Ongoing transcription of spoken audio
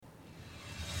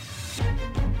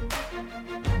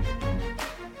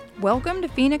Welcome to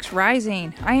Phoenix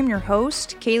Rising. I am your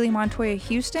host, Kaylee Montoya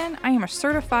Houston. I am a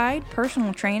certified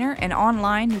personal trainer and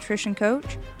online nutrition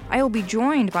coach. I will be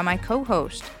joined by my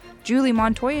co-host, Julie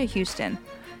Montoya Houston.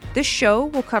 This show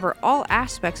will cover all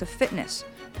aspects of fitness,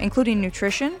 including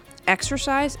nutrition,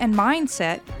 exercise, and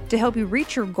mindset to help you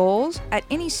reach your goals at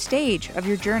any stage of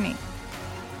your journey.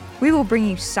 We will bring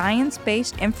you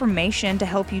science-based information to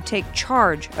help you take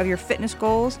charge of your fitness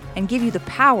goals and give you the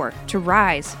power to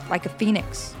rise like a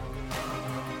phoenix.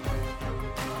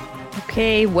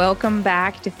 Okay, welcome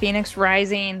back to Phoenix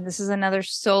Rising. This is another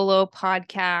solo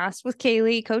podcast with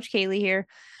Kaylee, Coach Kaylee here.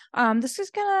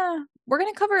 We're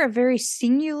gonna cover a very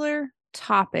singular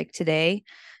topic today,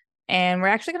 and we're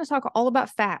actually gonna talk all about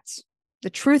fats, the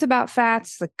truth about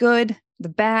fats, the good, the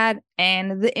bad,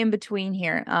 and the in-between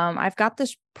here. I've got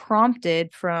this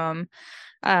prompted from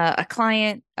a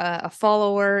client, a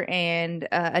follower, and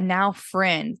a now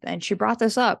friend, and she brought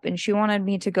this up, and she wanted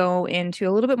me to go into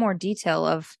a little bit more detail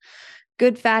of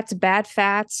good fats, bad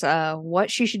fats, what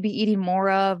she should be eating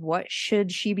more of, what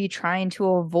should she be trying to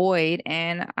avoid,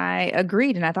 and I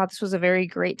agreed, and I thought this was a very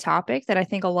great topic that I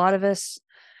think a lot of us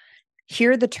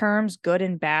hear the terms good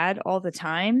and bad all the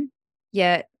time,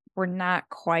 yet we're not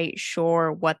quite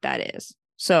sure what that is.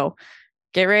 So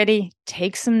get ready,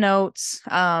 take some notes.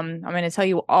 I'm going to tell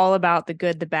you all about the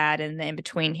good, the bad, and the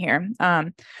in-between here.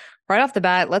 Right off the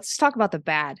bat, let's talk about the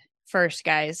bad first,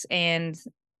 guys. And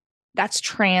that's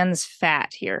trans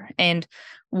fat here. And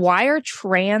why are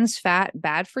trans fat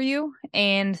bad for you?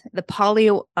 And the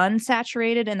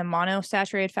polyunsaturated and the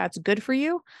monosaturated fats good for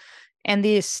you? And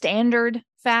the standard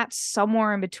fats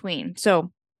somewhere in between.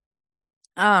 So,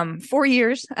 for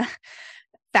years,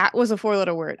 fat was a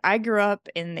four-letter word. I grew up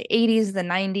in the 80s, the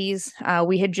 90s.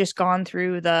 We had just gone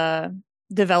through the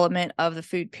development of the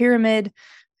food pyramid.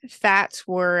 Fats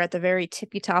were at the very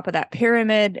tippy top of that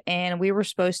pyramid, and we were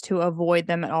supposed to avoid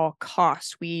them at all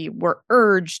costs. We were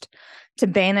urged to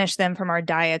banish them from our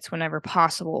diets whenever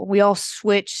possible. We all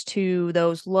switched to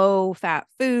those low-fat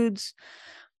foods,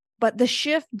 but the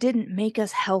shift didn't make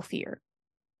us healthier.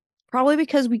 Probably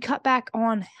because we cut back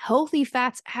on healthy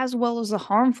fats as well as the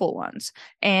harmful ones.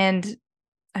 And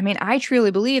I mean, I truly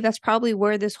believe that's probably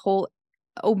where this whole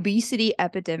obesity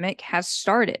epidemic has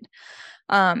started.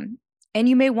 And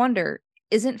you may wonder,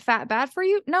 isn't fat bad for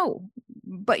you? No,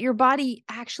 but your body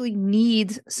actually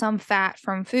needs some fat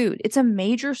from food. It's a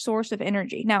major source of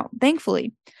energy. Now,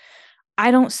 thankfully,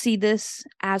 I don't see this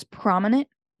as prominent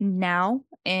now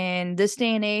in this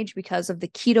day and age because of the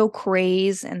keto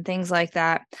craze and things like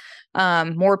that.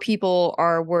 More people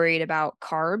are worried about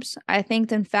carbs, I think,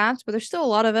 than fats, but there's still a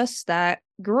lot of us that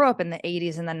grew up in the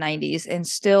 80s and the 90s and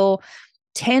still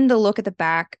tend to look at the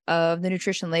back of the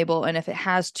nutrition label, and if it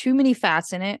has too many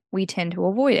fats in it, we tend to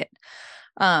avoid it.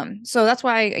 So that's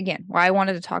why I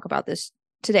wanted to talk about this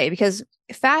today, because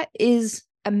fat is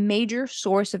a major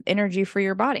source of energy for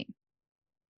your body.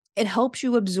 It helps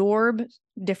you absorb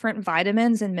different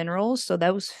vitamins and minerals, so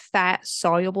those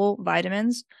fat-soluble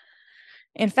vitamins.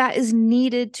 And fat is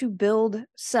needed to build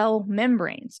cell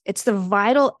membranes. It's the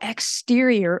vital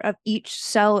exterior of each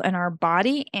cell in our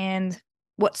body and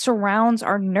what surrounds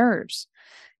our nerves.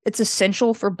 It's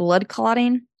essential for blood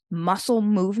clotting, muscle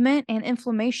movement, and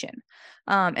inflammation.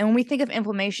 And when we think of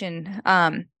inflammation,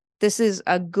 this is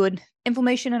a good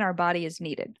inflammation in our body is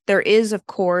needed. There is, of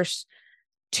course,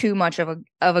 too much of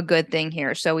a good thing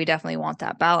here, so we definitely want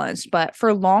that balance. But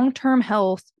for long-term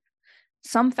health,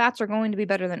 some fats are going to be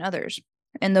better than others.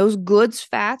 And those goods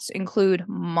fats include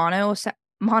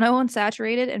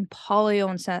monounsaturated and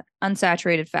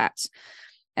polyunsaturated fats.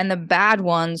 And the bad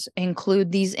ones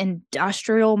include these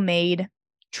industrial-made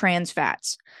trans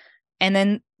fats. And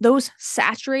then those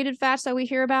saturated fats that we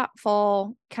hear about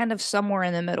fall kind of somewhere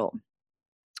in the middle.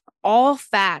 All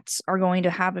fats are going to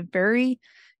have a very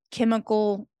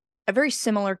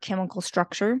similar chemical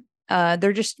structure.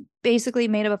 They're just basically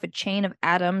made up of a chain of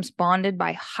atoms bonded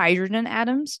by hydrogen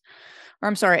atoms. Or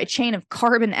I'm sorry, a chain of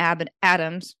carbon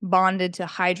atoms bonded to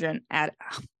hydrogen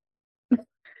atoms.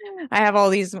 I have all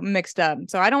these mixed up.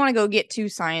 So I don't want to go get too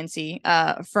sciencey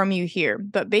from you here.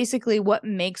 But basically what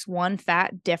makes one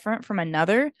fat different from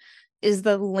another is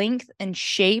the length and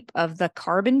shape of the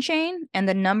carbon chain and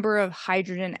the number of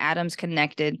hydrogen atoms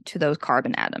connected to those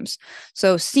carbon atoms.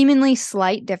 So seemingly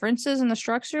slight differences in the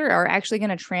structure are actually going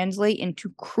to translate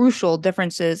into crucial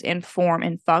differences in form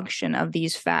and function of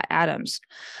these fat atoms.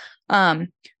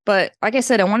 But like I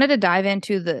said, I wanted to dive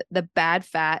into the bad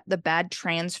fat, the bad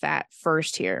trans fat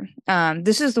first here.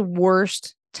 This is the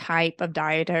worst type of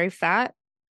dietary fat,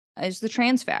 is the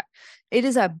trans fat. It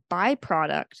is a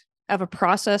byproduct of a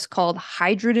process called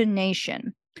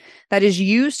hydrogenation. that is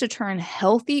used to turn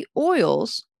healthy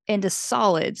oils into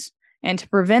solids and to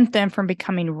prevent them from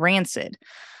becoming rancid.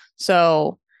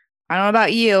 So I don't know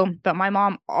about you, but my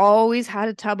mom always had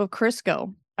a tub of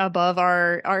Crisco above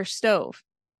our stove.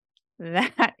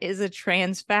 That is a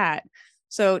trans fat.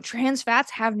 So trans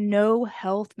fats have no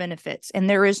health benefits, and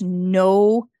there is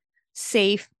no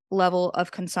safe level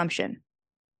of consumption.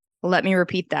 Let me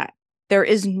repeat that. There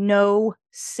is no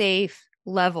safe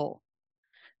level.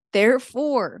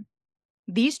 Therefore,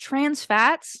 these trans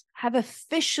fats have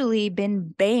officially been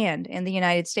banned in the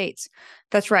United States.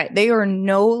 That's right. They are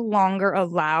no longer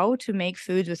allowed to make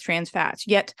foods with trans fats.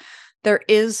 Yet there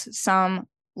is some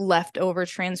leftover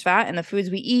trans fat in the foods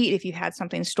we eat. If you had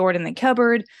something stored in the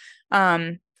cupboard,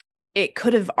 it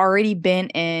could have already been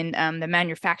in the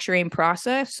manufacturing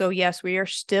process. So yes, we are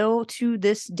still to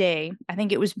this day. I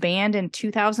think it was banned in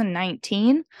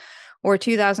 2019 or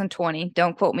 2020.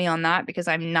 Don't quote me on that because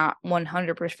I'm not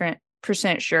 100%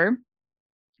 sure,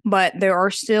 but there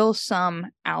are still some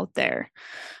out there.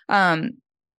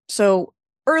 So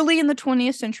early in the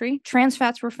 20th century, trans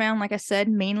fats were found, like I said,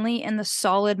 mainly in the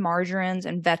solid margarines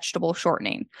and vegetable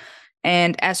shortening.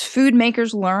 And as food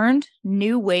makers learned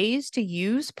new ways to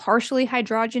use partially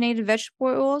hydrogenated vegetable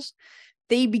oils,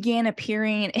 they began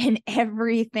appearing in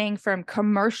everything from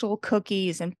commercial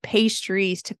cookies and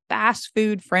pastries to fast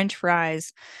food French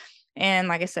fries. And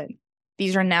like I said,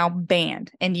 these are now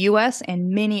banned in US and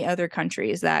many other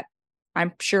countries that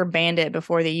I'm sure banned it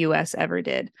before the US ever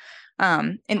did.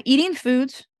 And eating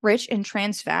foods rich in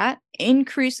trans fat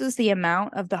increases the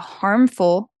amount of the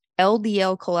harmful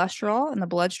LDL cholesterol in the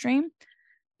bloodstream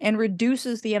and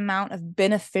reduces the amount of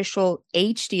beneficial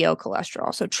HDL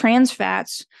cholesterol. So trans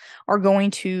fats are going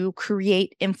to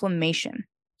create inflammation,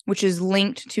 which is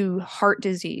linked to heart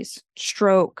disease,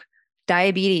 stroke,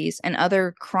 diabetes, and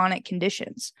other chronic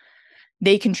conditions.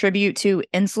 They contribute to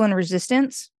insulin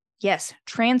resistance. Yes,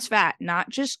 trans fat, not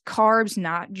just carbs,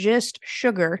 not just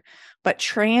sugar, but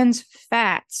trans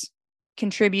fats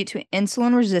contribute to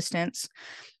insulin resistance,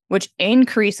 which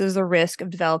increases the risk of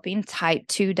developing type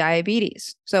 2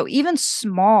 diabetes. So even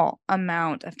small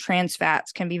amount of trans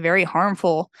fats can be very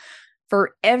harmful.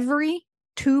 For every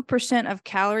 2% of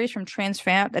calories from trans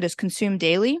fat that is consumed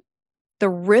daily, the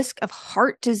risk of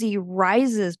heart disease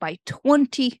rises by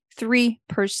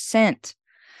 23%.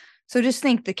 So just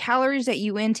think the calories that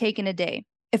you intake in a day,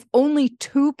 if only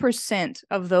 2%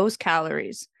 of those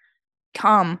calories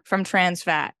come from trans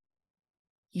fat,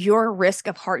 your risk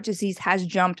of heart disease has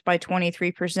jumped by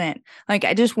 23%. Like,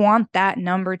 I just want that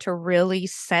number to really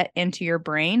set into your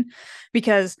brain,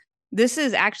 because this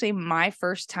is actually my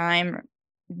first time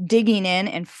digging in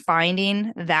and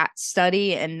finding that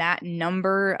study and that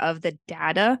number of the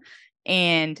data.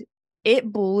 And it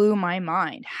blew my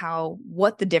mind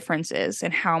what the difference is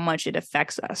and how much it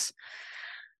affects us.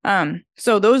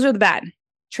 So those are the bad.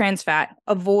 Trans fat,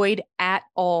 avoid at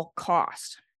all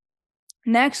cost.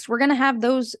 Next, we're going to have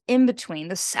those in between,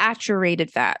 the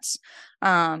saturated fats.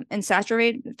 And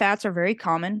saturated fats are very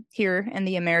common here in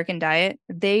the American diet.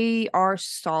 They are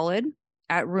solid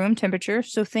at room temperature.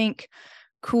 So think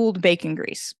cooled bacon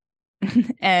grease.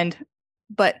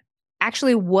 But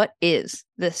actually, what is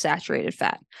the saturated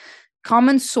fat?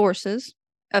 Common sources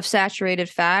of saturated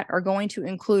fat are going to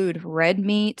include red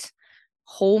meat,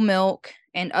 whole milk,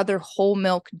 and other whole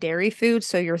milk dairy foods.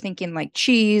 So you're thinking like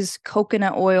cheese,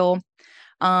 coconut oil.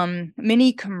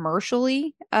 Many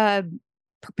commercially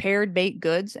prepared baked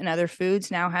goods and other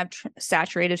foods now have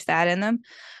saturated fat in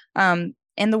them.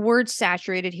 And the word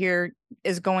saturated here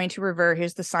is going to revert.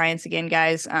 Here's the science again,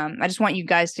 guys. I just want you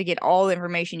guys to get all the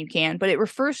information you can, but it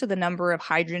refers to the number of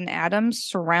hydrogen atoms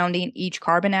surrounding each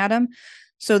carbon atom.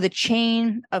 So the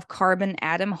chain of carbon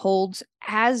atom holds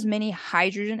as many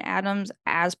hydrogen atoms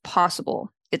as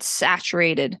possible. It's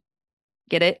saturated.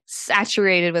 Get it?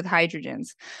 Saturated with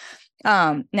hydrogens.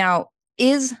 Now,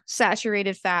 is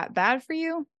saturated fat bad for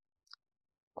you?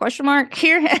 Question mark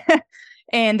here.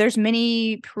 And there's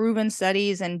many proven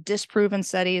studies and disproven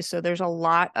studies. So there's a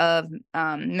lot of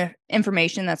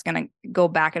information that's going to go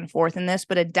back and forth in this.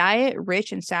 But a diet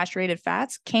rich in saturated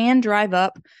fats can drive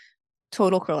up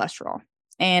total cholesterol,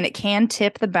 and it can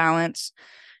tip the balance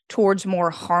towards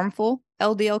more harmful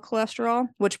LDL cholesterol,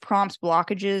 which prompts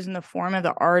blockages in the form of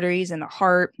the arteries in the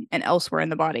heart and elsewhere in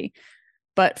the body.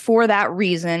 But for that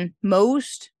reason,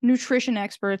 most nutrition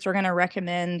experts are going to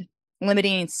recommend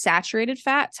limiting saturated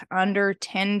fat to under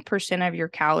 10% of your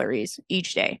calories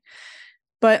each day.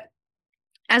 But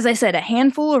as I said, a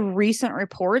handful of recent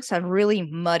reports have really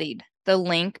muddied the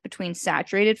link between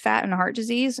saturated fat and heart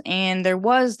disease. And there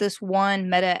was this one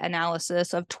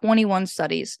meta-analysis of 21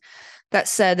 studies that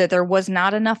said that there was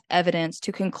not enough evidence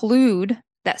to conclude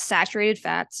that saturated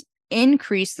fats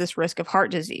increase this risk of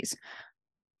heart disease.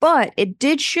 But it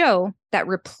did show that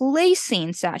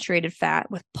replacing saturated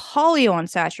fat with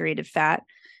polyunsaturated fat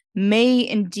may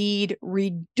indeed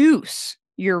reduce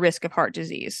your risk of heart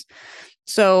disease.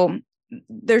 So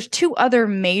there's 2 other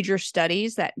major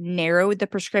studies that narrowed the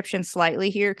prescription slightly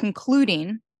here,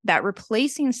 concluding that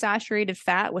replacing saturated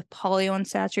fat with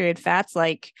polyunsaturated fats,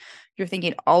 like you're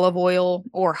thinking olive oil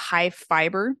or high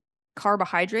fiber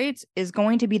carbohydrates, is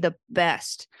going to be the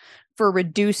best for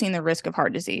reducing the risk of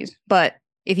heart disease. But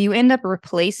if you end up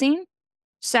replacing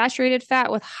saturated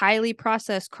fat with highly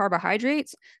processed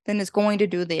carbohydrates, then it's going to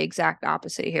do the exact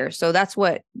opposite here. So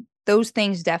those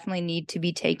things definitely need to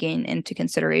be taken into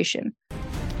consideration.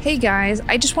 Hey guys,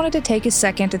 I just wanted to take a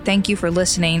second to thank you for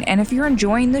listening, and if you're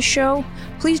enjoying this show,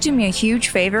 please do me a huge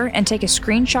favor and take a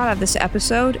screenshot of this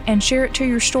episode and share it to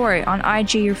your story on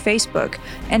IG or Facebook,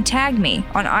 and tag me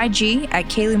on IG at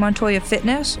Kaylee Montoya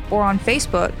Fitness or on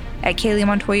Facebook at Kaylee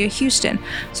Montoya Houston,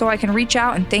 so I can reach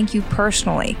out and thank you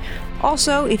personally.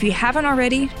 Also, if you haven't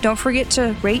already, don't forget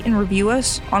to rate and review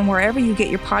us on wherever you get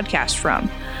your podcast from.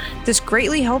 This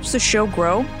greatly helps the show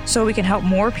grow so we can help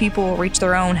more people reach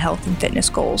their own health and fitness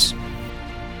goals.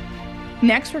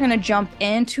 Next, we're going to jump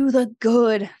into the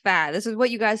good fat. This is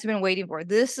what you guys have been waiting for.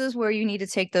 This is where you need to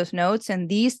take those notes, and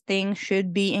these things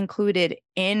should be included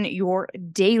in your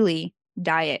daily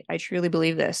diet. I truly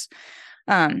believe this.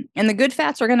 And the good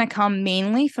fats are going to come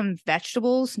mainly from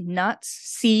vegetables, nuts,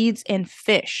 seeds, and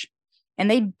fish. And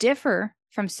they differ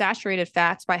from saturated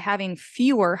fats by having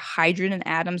fewer hydrogen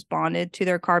atoms bonded to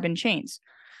their carbon chains.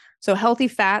 So healthy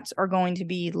fats are going to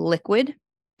be liquid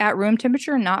at room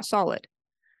temperature, not solid.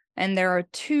 And there are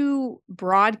 2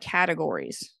 broad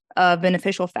categories of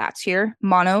beneficial fats here: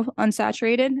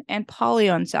 monounsaturated and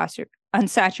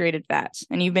polyunsaturated fats.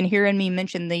 And you've been hearing me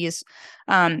mention these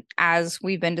as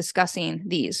we've been discussing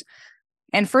these.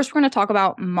 And first, we're going to talk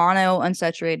about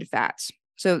monounsaturated fats.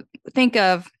 So think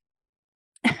of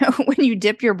when you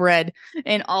dip your bread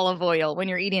in olive oil, when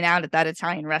you're eating out at that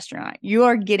Italian restaurant, you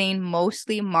are getting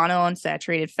mostly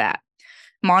monounsaturated fat.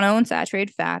 Monounsaturated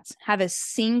fats have a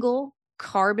single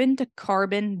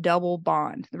carbon-to-carbon double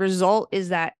bond. The result is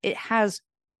that it has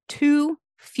 2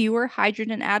 fewer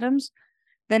hydrogen atoms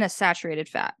than a saturated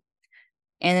fat,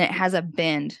 and it has a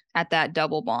bend at that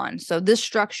double bond. So this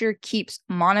structure keeps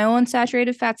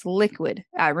monounsaturated fats liquid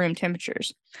at room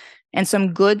temperatures. And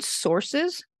some good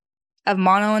sources of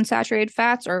monounsaturated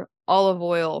fats are olive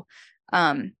oil,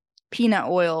 peanut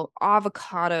oil,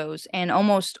 avocados, and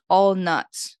almost all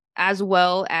nuts, as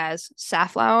well as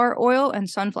safflower oil and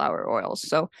sunflower oils.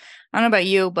 So I don't know about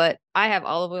you, but I have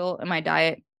olive oil in my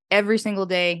diet every single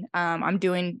day. I'm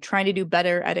trying to do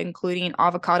better at including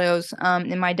avocados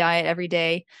in my diet every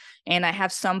day. And I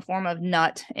have some form of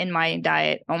nut in my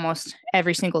diet almost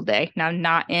every single day. Now,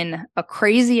 not in a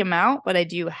crazy amount, but I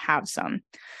do have some.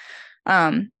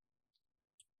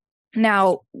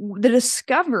 Now, the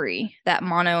discovery that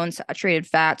monounsaturated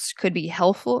fats could be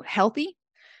healthy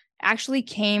actually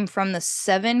came from the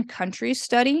 7 countries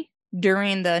study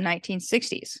during the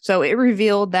 1960s. So it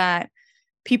revealed that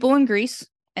people in Greece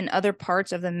and other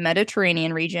parts of the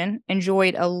Mediterranean region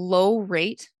enjoyed a low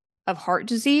rate of heart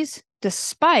disease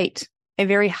despite a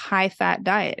very high fat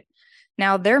diet.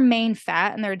 Now, their main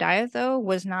fat in their diet, though,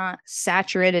 was not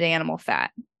saturated animal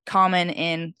fat, common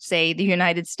in, say, the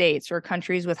United States or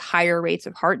countries with higher rates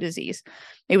of heart disease.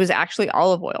 It was actually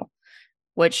olive oil,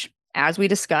 which, as we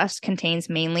discussed, contains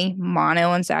mainly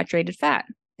monounsaturated fat.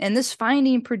 And this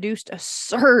finding produced a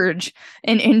surge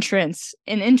in interest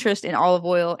in olive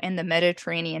oil and the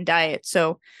Mediterranean diet.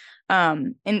 So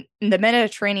in the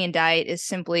Mediterranean diet is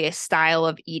simply a style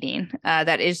of eating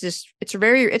that is it's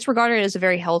regarded as a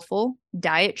very healthful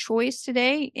diet choice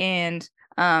today. And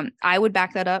I would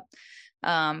back that up.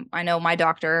 I know my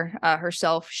doctor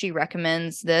herself, she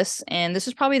recommends this, and this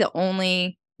is probably the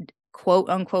only quote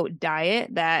unquote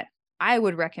diet that I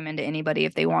would recommend to anybody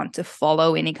if they want to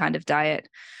follow any kind of diet.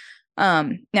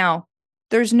 Now,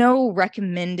 there's no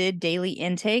recommended daily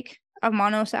intake of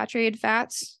monounsaturated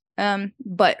fats,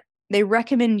 but they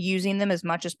recommend using them as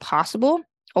much as possible,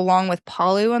 along with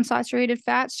polyunsaturated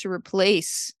fats, to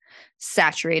replace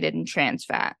saturated and trans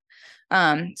fat.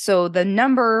 So the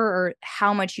number or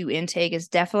how much you intake is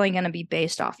definitely going to be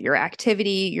based off your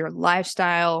activity, your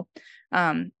lifestyle,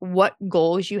 what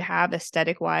goals you have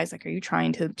aesthetic wise. Like, are you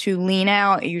trying to lean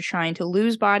out? Are you trying to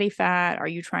lose body fat? Are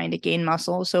you trying to gain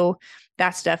muscle? So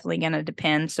that's definitely going to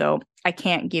depend. So I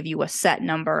can't give you a set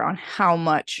number on how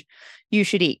much you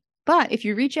should eat. But if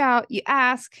you reach out, you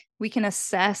ask, we can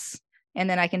assess, and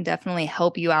then I can definitely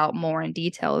help you out more in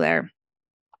detail there.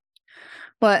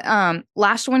 But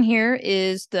last one here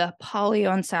is the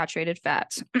polyunsaturated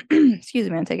fats. Excuse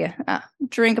me, I'll take a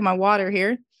drink of my water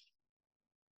here.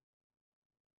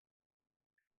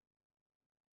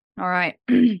 All right.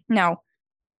 Now,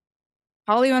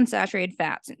 polyunsaturated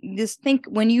fats. Just think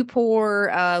when you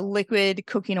pour liquid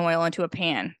cooking oil into a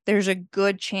pan, there's a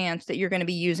good chance that you're going to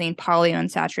be using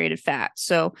polyunsaturated fats.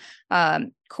 So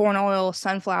corn oil,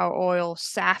 sunflower oil,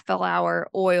 safflower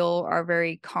oil are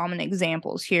very common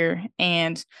examples here.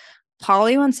 And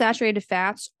polyunsaturated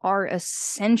fats are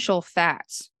essential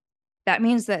fats. That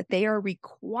means that they are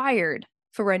required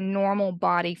for a normal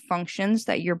body functions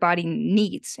that your body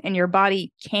needs, and your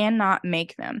body cannot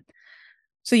make them.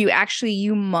 So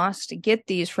you must get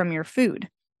these from your food.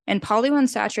 And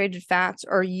polyunsaturated fats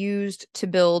are used to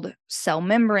build cell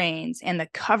membranes and the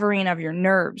covering of your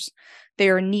nerves. They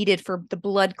are needed for the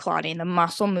blood clotting, the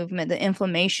muscle movement, the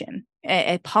inflammation.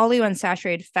 A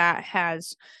polyunsaturated fat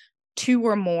has 2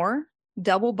 or more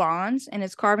double bonds in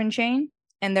its carbon chain.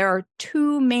 And there are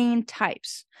 2 main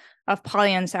types of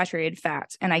polyunsaturated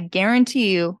fats. And I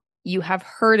guarantee you have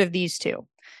heard of these 2.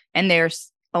 And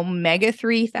there's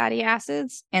omega-3 fatty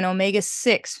acids and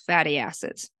omega-6 fatty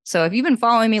acids. So if you've been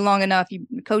following me long enough,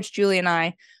 Coach Julie and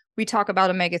I, we talk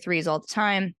about omega-3s all the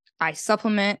time. I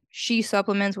supplement, she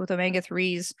supplements with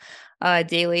omega-3s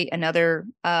daily. Another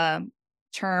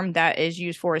term that is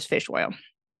used for is fish oil.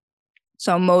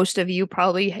 So most of you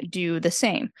probably do the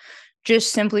same,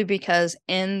 just simply because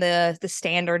in the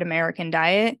standard American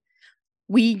diet,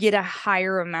 we get a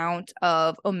higher amount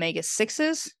of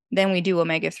omega-6s than we do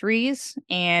omega-3s,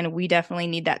 and we definitely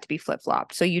need that to be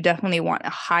flip-flopped. So you definitely want a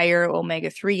higher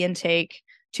omega-3 intake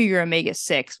to your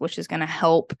omega-6, which is going to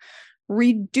help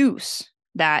reduce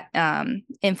that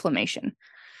inflammation.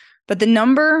 But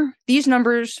these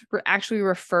numbers actually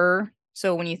refer,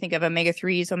 so when you think of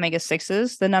omega-3s,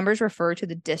 omega-6s, the numbers refer to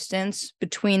the distance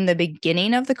between the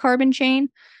beginning of the carbon chain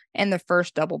and the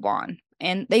first double bond.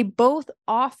 And they both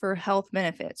offer health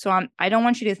benefits. So I don't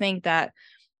want you to think that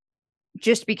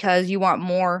just because you want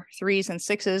more 3s and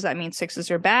 6s, that means 6s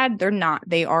are bad. They're not.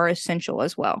 They are essential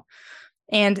as well.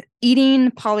 And eating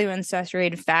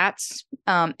polyunsaturated fats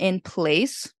in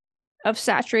place of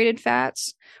saturated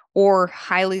fats or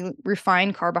highly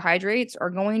refined carbohydrates are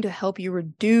going to help you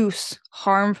reduce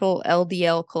harmful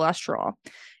LDL cholesterol.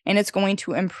 And it's going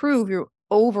to improve your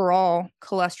overall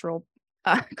cholesterol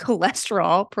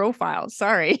profile.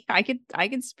 Sorry, I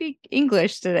could speak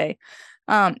English today.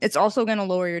 It's also going to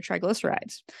lower your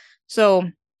triglycerides. So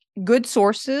good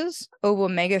sources of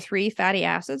omega-3 fatty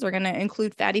acids are going to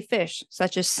include fatty fish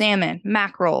such as salmon,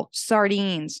 mackerel,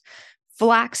 sardines,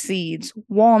 flax seeds,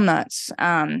 walnuts,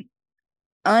 unhydrogenated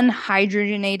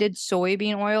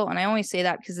soybean oil. And I only say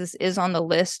that because this is on the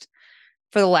list.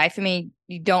 For the life of me,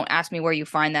 you don't ask me where you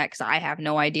find that because I have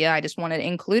no idea. I just wanted to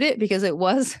include it because it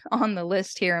was on the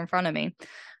list here in front of me.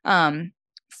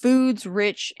 Foods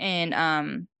rich in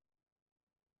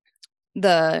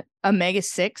the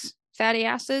omega-6 fatty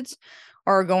acids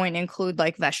are going to include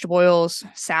like vegetable oils,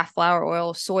 safflower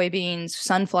oil, soybeans,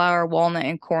 sunflower, walnut,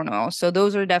 and corn oil. So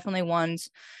those are definitely ones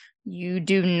you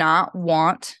do not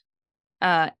want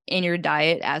in your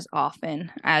diet as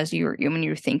often as when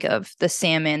you think of the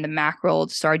salmon, the mackerel,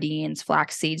 the sardines,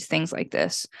 flax seeds, things like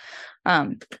this.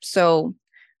 So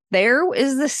there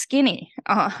is the skinny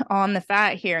on the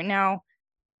fat here. Now,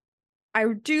 I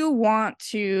do want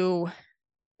to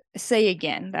say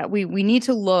again that we need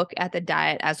to look at the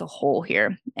diet as a whole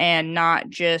here and not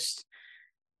just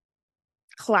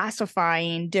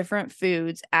classifying different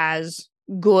foods as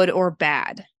good or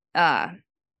bad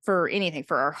for anything,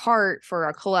 for our heart, for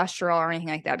our cholesterol, or anything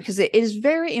like that, because it is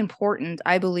very important,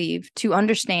 I believe, to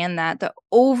understand that the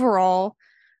overall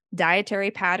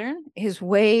dietary pattern is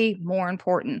way more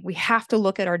important. We have to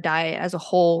look at our diet as a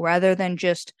whole rather than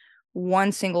just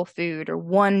one single food or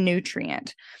one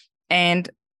nutrient. And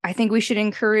I think we should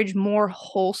encourage more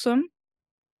wholesome,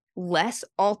 less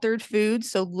altered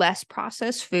foods, so less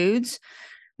processed foods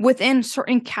within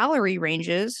certain calorie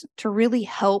ranges to really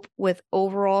help with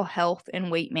overall health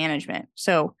and weight management.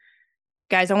 So,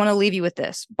 guys, I want to leave you with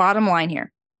this. Bottom line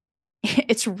here.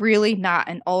 It's really not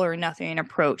an all or nothing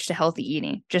approach to healthy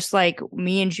eating. Just like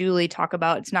me and Julie talk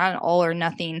about, it's not an all or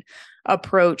nothing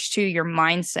approach to your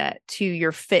mindset, to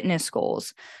your fitness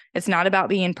goals. It's not about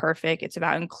being perfect. It's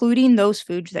about including those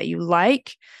foods that you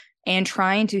like and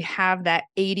trying to have that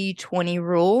 80-20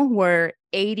 rule where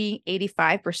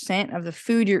 85% of the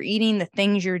food you're eating, the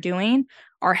things you're doing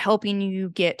are helping you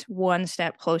get one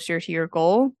step closer to your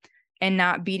goal and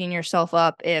not beating yourself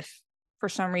up if for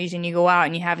some reason you go out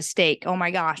and you have a steak. Oh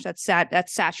my gosh,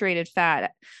 that's saturated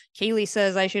fat. Kaylee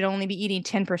says I should only be eating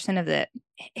 10% of it.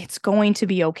 It's going to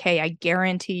be okay. I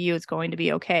guarantee you it's going to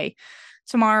be okay.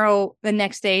 Tomorrow, the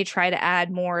next day, try to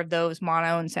add more of those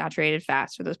monounsaturated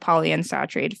fats or those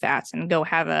polyunsaturated fats and go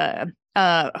have a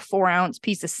 4-ounce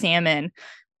piece of salmon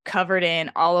covered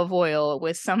in olive oil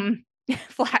with some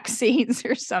flax seeds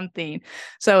or something.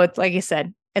 So it's like I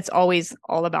said, it's always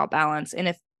all about balance. And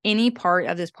if any part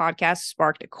of this podcast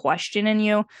sparked a question in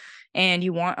you and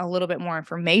you want a little bit more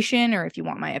information, or if you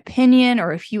want my opinion,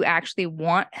 or if you actually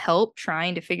want help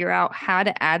trying to figure out how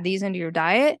to add these into your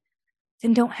diet,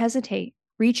 then don't hesitate.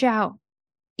 Reach out.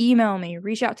 Email me,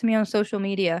 reach out to me on social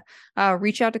media,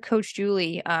 reach out to Coach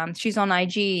Julie. She's on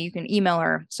IG. You can email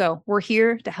her. So we're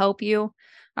here to help you.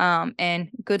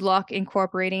 And good luck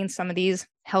incorporating some of these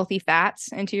healthy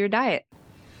fats into your diet.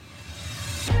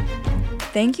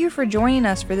 Thank you for joining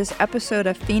us for this episode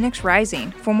of Phoenix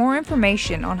Rising. For more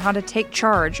information on how to take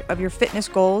charge of your fitness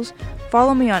goals,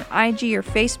 follow me on IG or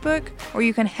Facebook, or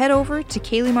you can head over to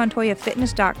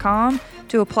KayleeMontoyaFitness.com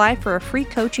to apply for a free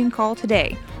coaching call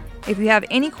today. If you have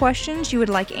any questions you would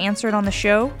like answered on the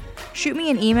show, shoot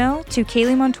me an email to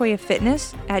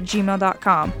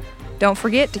KayleeMontoyaFitness@gmail.com. Don't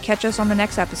forget to catch us on the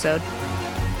next episode.